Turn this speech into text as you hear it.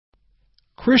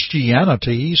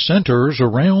Christianity centers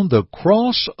around the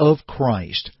cross of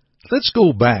Christ. Let's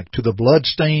go back to the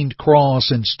blood-stained cross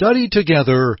and study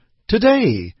together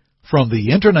today from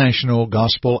the International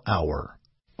Gospel Hour.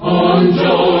 On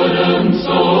Jordan's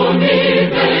stormy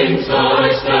banks I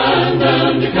stand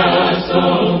and cast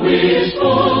a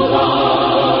wishful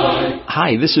eye.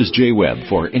 Hi, this is Jay Webb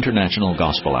for International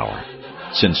Gospel Hour.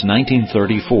 Since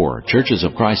 1934, Churches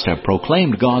of Christ have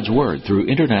proclaimed God's Word through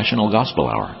International Gospel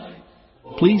Hour.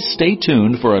 Please stay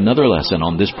tuned for another lesson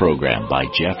on this program by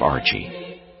Jeff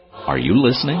Archie. Are you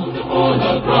listening? For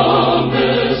the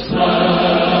promised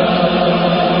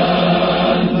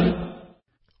land.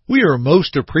 We are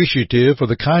most appreciative for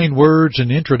the kind words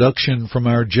and introduction from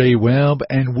our Jay Webb,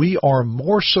 and we are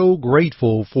more so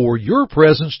grateful for your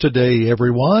presence today,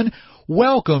 everyone.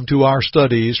 Welcome to our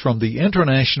studies from the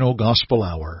International Gospel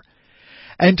Hour.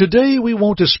 And today we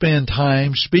want to spend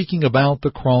time speaking about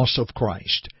the cross of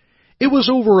Christ. It was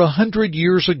over 100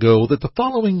 years ago that the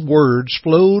following words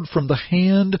flowed from the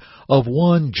hand of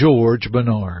one George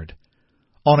Bernard.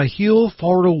 On a hill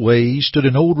far away stood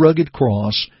an old rugged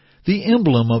cross, the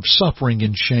emblem of suffering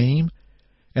and shame.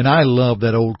 And I love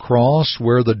that old cross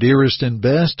where the dearest and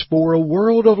best for a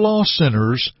world of lost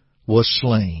sinners was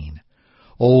slain.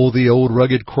 Oh, the old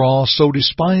rugged cross, so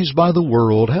despised by the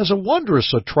world, has a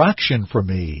wondrous attraction for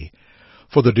me.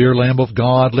 For the dear Lamb of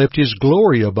God left His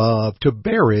glory above to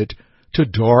bear it to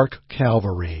dark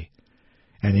Calvary.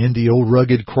 And in the old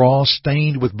rugged cross,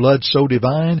 stained with blood so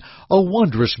divine, a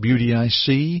wondrous beauty I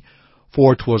see.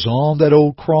 For 'twas on that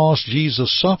old cross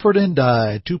Jesus suffered and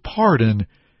died to pardon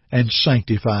and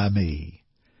sanctify me.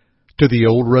 To the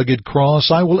old rugged cross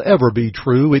I will ever be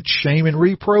true, its shame and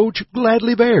reproach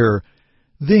gladly bear.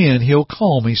 Then He'll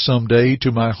call me some day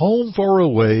to my home far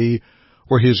away,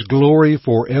 where His glory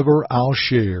forever I'll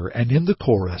share. And in the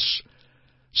chorus,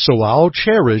 so I'll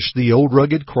cherish the old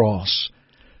rugged cross,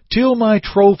 till my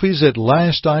trophies at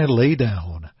last I lay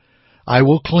down. I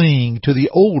will cling to the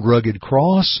old rugged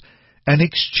cross, and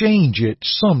exchange it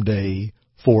someday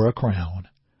for a crown.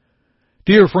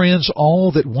 Dear friends,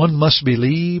 all that one must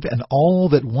believe and all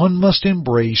that one must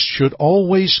embrace should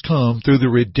always come through the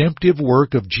redemptive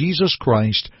work of Jesus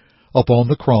Christ upon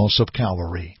the cross of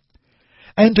Calvary.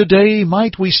 And today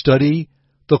might we study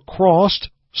the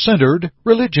cross-centered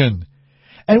religion.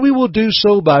 And we will do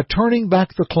so by turning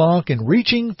back the clock and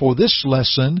reaching for this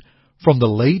lesson from the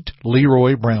late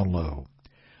Leroy Brownlow.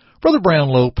 Brother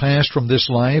Brownlow passed from this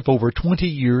life over 20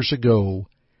 years ago.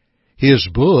 His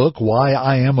book, Why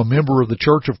I Am a Member of the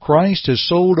Church of Christ, has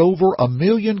sold over 1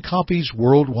 million copies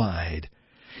worldwide.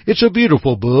 It's a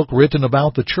beautiful book written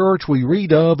about the church we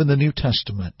read of in the New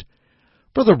Testament.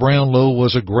 Brother Brownlow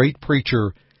was a great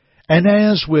preacher, and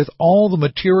as with all the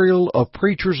material of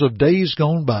preachers of days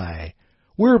gone by,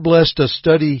 we're blessed to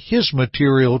study his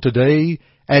material today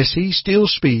as he still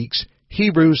speaks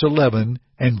Hebrews 11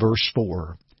 and verse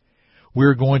 4.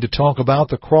 We're going to talk about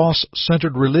the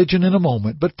cross-centered religion in a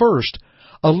moment, but first,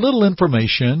 a little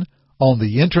information on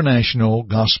the International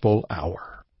Gospel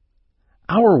Hour.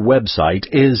 Our website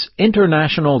is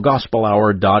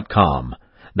internationalgospelhour.com.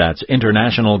 That's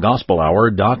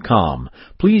internationalgospelhour.com.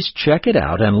 Please check it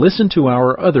out and listen to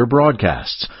our other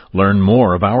broadcasts. Learn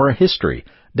more of our history.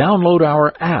 Download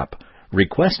our app,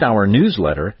 request our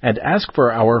newsletter, and ask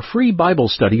for our free Bible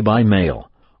study by mail.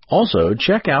 Also,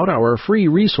 check out our free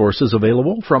resources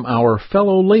available from our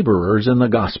fellow laborers in the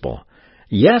gospel.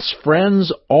 Yes,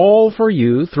 friends, all for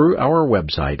you through our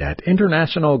website at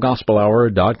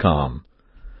internationalgospelhour.com.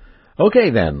 Okay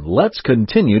then, let's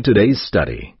continue today's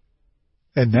study.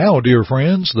 And now, dear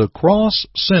friends, the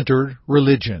cross-centered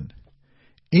religion.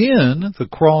 In the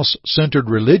cross-centered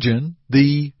religion,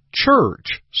 the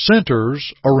church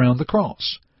centers around the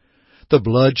cross. The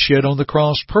blood shed on the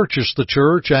cross purchased the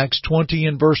church, Acts 20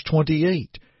 and verse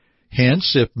 28.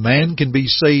 Hence, if man can be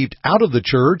saved out of the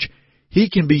church, he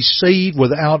can be saved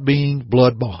without being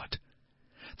blood-bought.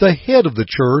 The head of the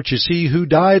church is He who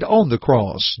died on the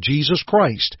cross, Jesus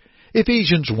Christ,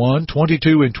 Ephesians 1,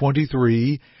 22 and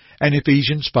 23, and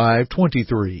Ephesians 5,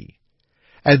 23.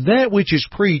 And that which is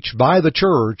preached by the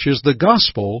church is the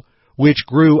gospel which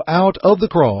grew out of the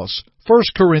cross, 1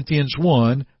 Corinthians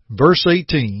 1, verse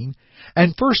 18,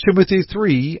 and 1 Timothy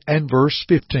 3 and verse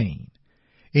 15.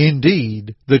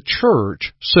 Indeed, the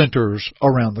church centers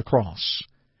around the cross.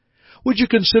 Would you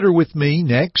consider with me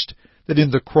next that in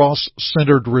the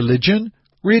cross-centered religion,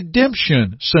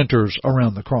 redemption centers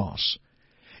around the cross?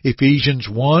 Ephesians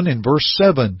 1 and verse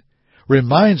 7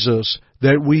 reminds us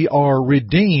that we are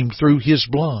redeemed through His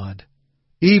blood,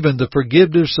 even the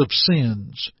forgiveness of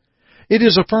sins. It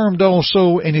is affirmed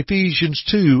also in Ephesians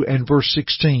 2 and verse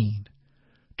 16.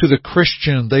 To the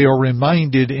Christian, they are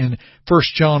reminded in 1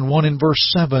 John 1 and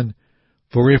verse 7,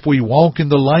 "For if we walk in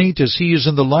the light as He is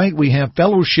in the light, we have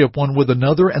fellowship one with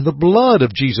another, and the blood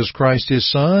of Jesus Christ His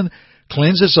Son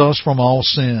cleanses us from all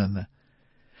sin."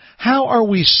 How are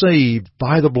we saved?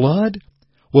 By the blood?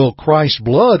 Well, Christ's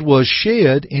blood was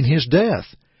shed in His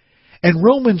death. And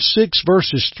Romans 6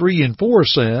 verses 3 and 4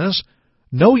 says,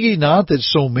 "Know ye not that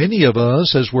so many of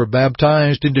us as were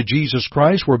baptized into Jesus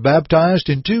Christ were baptized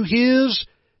into His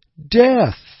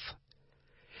death?"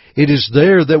 It is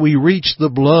there that we reach the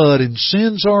blood and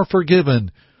sins are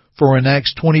forgiven. For in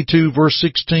Acts 22 verse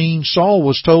 16, Saul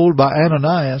was told by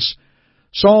Ananias,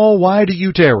 "Saul, why do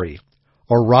you tarry?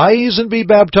 Arise and be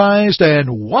baptized and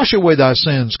wash away thy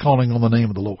sins, calling on the name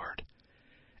of the Lord."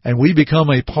 And we become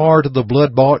a part of the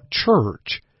blood-bought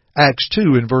church. Acts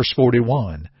 2 and verse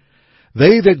 41.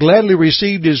 "They that gladly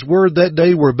received His word that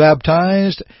day were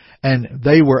baptized, and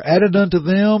they were added unto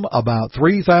them about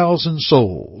 3,000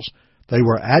 souls." They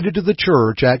were added to the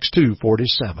church, Acts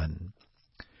 2:47.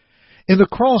 In the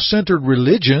cross-centered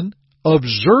religion,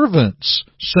 observance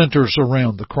centers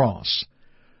around the cross.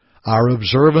 Our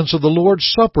observance of the Lord's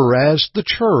Supper as the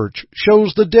church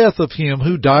shows the death of Him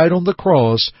who died on the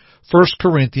cross, 1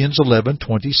 Corinthians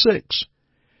 11:26.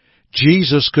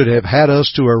 Jesus could have had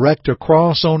us to erect a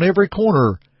cross on every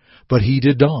corner, but He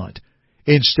did not.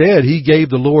 Instead, He gave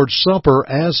the Lord's Supper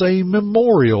as a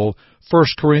memorial,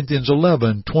 1 Corinthians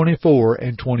 11:24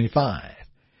 and 25.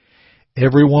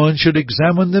 Everyone should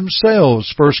examine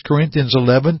themselves, 1 Corinthians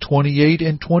 11:28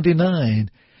 and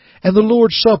 29. And the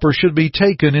Lord's Supper should be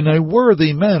taken in a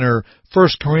worthy manner,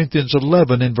 1 Corinthians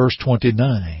 11 and verse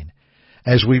 29,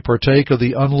 as we partake of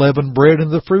the unleavened bread and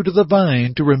the fruit of the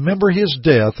vine to remember His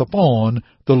death upon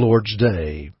the Lord's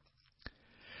day.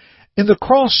 In the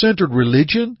cross-centered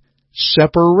religion,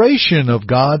 separation of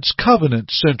God's covenant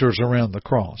centers around the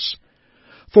cross.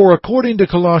 For according to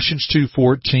Colossians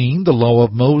 2:14, the law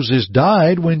of Moses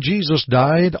died when Jesus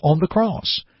died on the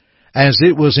cross, as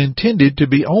it was intended to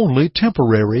be only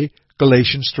temporary,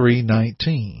 Galatians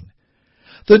 3:19.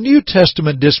 The New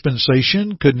Testament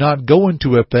dispensation could not go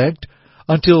into effect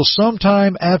until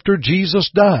sometime after Jesus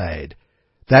died.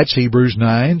 That's Hebrews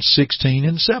 9:16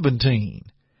 and 17.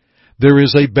 There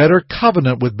is a better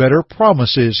covenant with better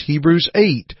promises, Hebrews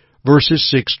 8, verses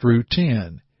 6 through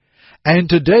 10. And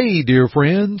today, dear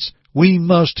friends, we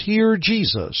must hear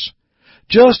Jesus.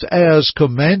 Just as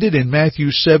commanded in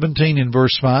Matthew 17 and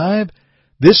verse 5,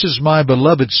 "This is my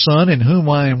beloved Son, in whom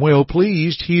I am well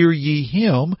pleased, hear ye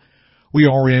Him," we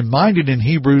are reminded in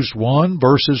Hebrews 1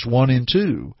 verses 1 and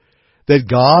 2, that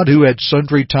God, who at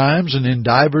sundry times and in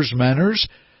divers manners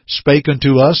spake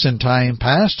unto us in time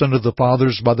past unto the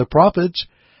fathers by the prophets,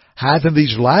 hath in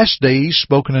these last days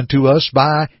spoken unto us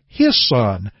by His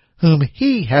Son, whom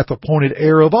He hath appointed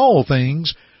heir of all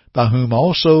things, by whom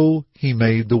also He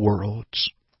made the worlds.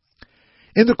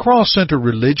 In the cross-centered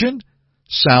religion,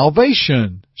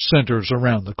 salvation centers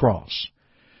around the cross.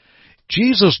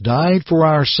 Jesus died for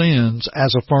our sins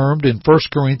as affirmed in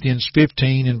 1 Corinthians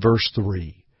 15 and verse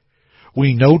 3.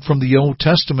 We note from the Old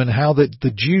Testament how that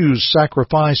the Jews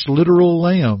sacrificed literal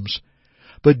lambs,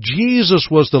 but Jesus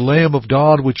was the Lamb of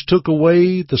God which took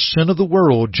away the sin of the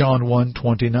world, John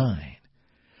 1:29.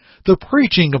 The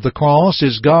preaching of the cross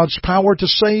is God's power to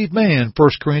save man,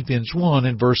 1 Corinthians 1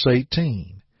 and verse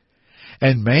 18.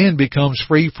 And man becomes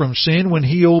free from sin when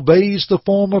he obeys the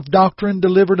form of doctrine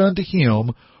delivered unto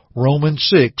him, Romans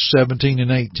 6:17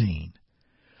 and 18.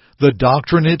 The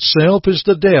doctrine itself is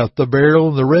the death, the burial,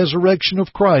 and the resurrection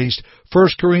of Christ, 1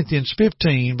 Corinthians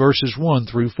 15 verses 1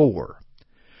 through 4.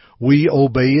 We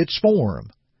obey its form.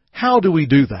 How do we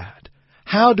do that?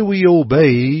 How do we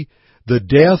obey the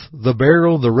death, the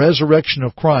burial, the resurrection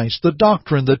of Christ, the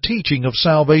doctrine, the teaching of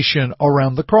salvation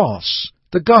around the cross,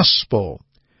 the gospel?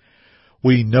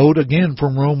 We note again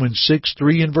from Romans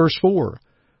 6:3 and verse 4,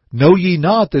 "Know ye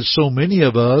not that so many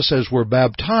of us as were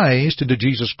baptized into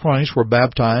Jesus Christ were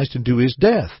baptized into His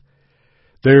death?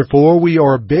 Therefore we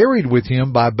are buried with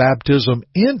Him by baptism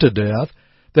into death,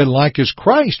 that like as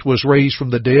Christ was raised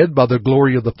from the dead by the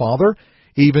glory of the Father,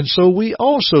 even so we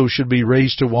also should be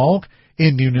raised to walk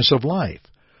in newness of life.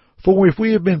 For if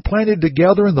we have been planted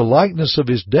together in the likeness of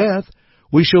His death,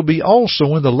 we shall be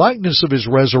also in the likeness of His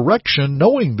resurrection,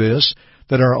 knowing this,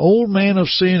 that our old man of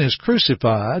sin is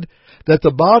crucified, that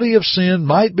the body of sin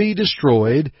might be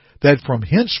destroyed, that from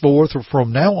henceforth or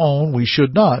from now on we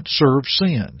should not serve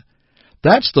sin."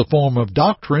 That's the form of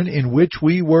doctrine in which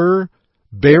we were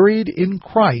buried in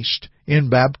Christ in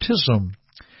baptism.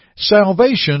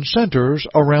 Salvation centers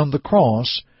around the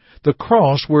cross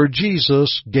where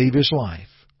Jesus gave His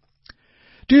life.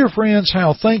 Dear friends,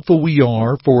 how thankful we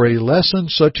are for a lesson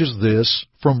such as this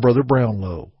from Brother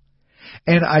Brownlow.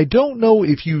 And I don't know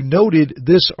if you noted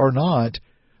this or not,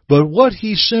 but what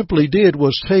he simply did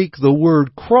was take the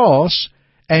word cross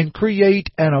and create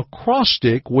an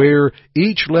acrostic where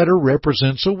each letter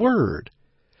represents a word.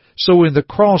 So in the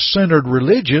cross-centered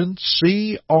religion,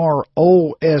 C-R-O-S-S,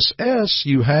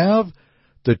 you have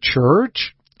the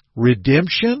church,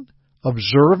 redemption,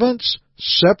 observance,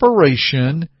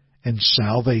 separation, and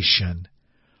salvation.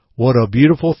 What a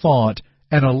beautiful thought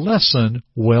and a lesson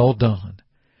well done.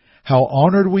 How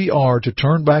honored we are to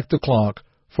turn back the clock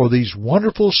for these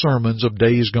wonderful sermons of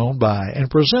days gone by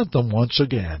and present them once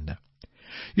again.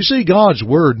 You see, God's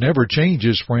Word never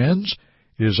changes, friends.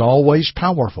 It is always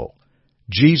powerful.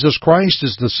 Jesus Christ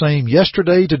is the same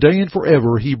yesterday, today, and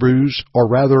forever,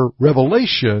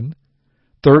 Revelation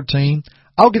 13.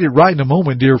 I'll get it right in a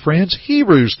moment, dear friends.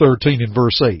 Hebrews 13 and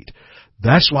verse 8.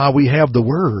 That's why we have the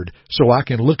Word, so I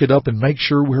can look it up and make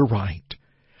sure we're right.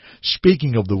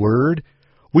 Speaking of the Word,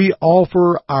 we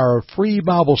offer our free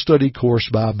Bible study course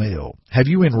by mail. Have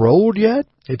you enrolled yet?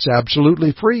 It's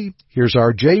absolutely free. Here's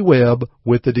our J. Webb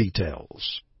with the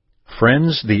details.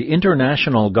 Friends, the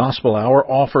International Gospel Hour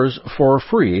offers for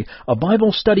free a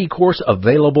Bible study course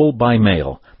available by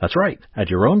mail. That's right.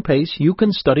 At your own pace, you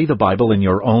can study the Bible in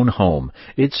your own home.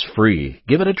 It's free.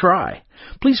 Give it a try.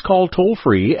 Please call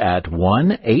toll-free at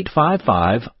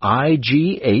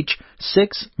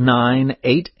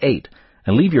 1-855-IGH-6988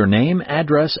 and leave your name,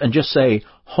 address, and just say,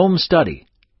 Home Study.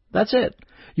 That's it.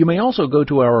 You may also go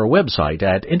to our website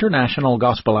at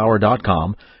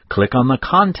internationalgospelhour.com, click on the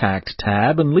Contact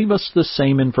tab, and leave us the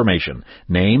same information,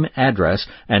 name, address,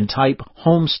 and type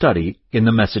Home Study in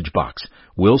the message box.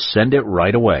 We'll send it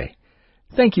right away.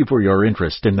 Thank you for your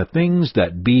interest in the things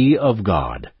that be of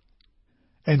God.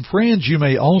 And friends, you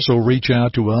may also reach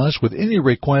out to us with any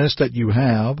request that you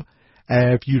have.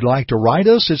 If you'd like to write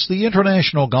us, it's the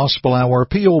International Gospel Hour,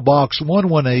 P.O. Box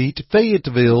 118,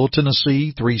 Fayetteville,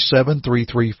 Tennessee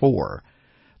 37334.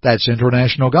 That's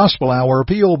International Gospel Hour,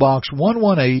 P.O. Box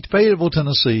 118, Fayetteville,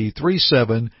 Tennessee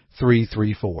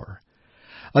 37334.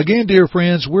 Again, dear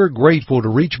friends, we're grateful to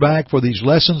reach back for these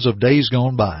lessons of days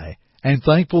gone by, and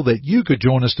thankful that you could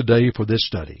join us today for this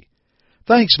study.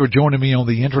 Thanks for joining me on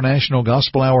the International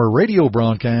Gospel Hour radio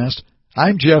broadcast.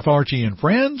 I'm Jeff Archie, and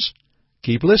friends,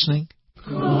 keep listening.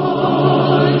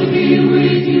 God be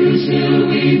with you till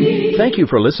we meet. Thank you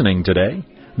for listening today.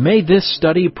 May this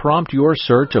study prompt your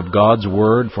search of God's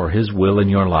Word for His will in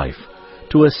your life.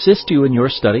 To assist you in your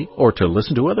study or to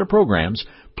listen to other programs,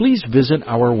 please visit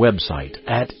our website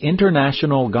at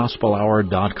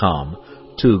internationalgospelhour.com.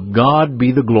 To God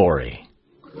be the glory.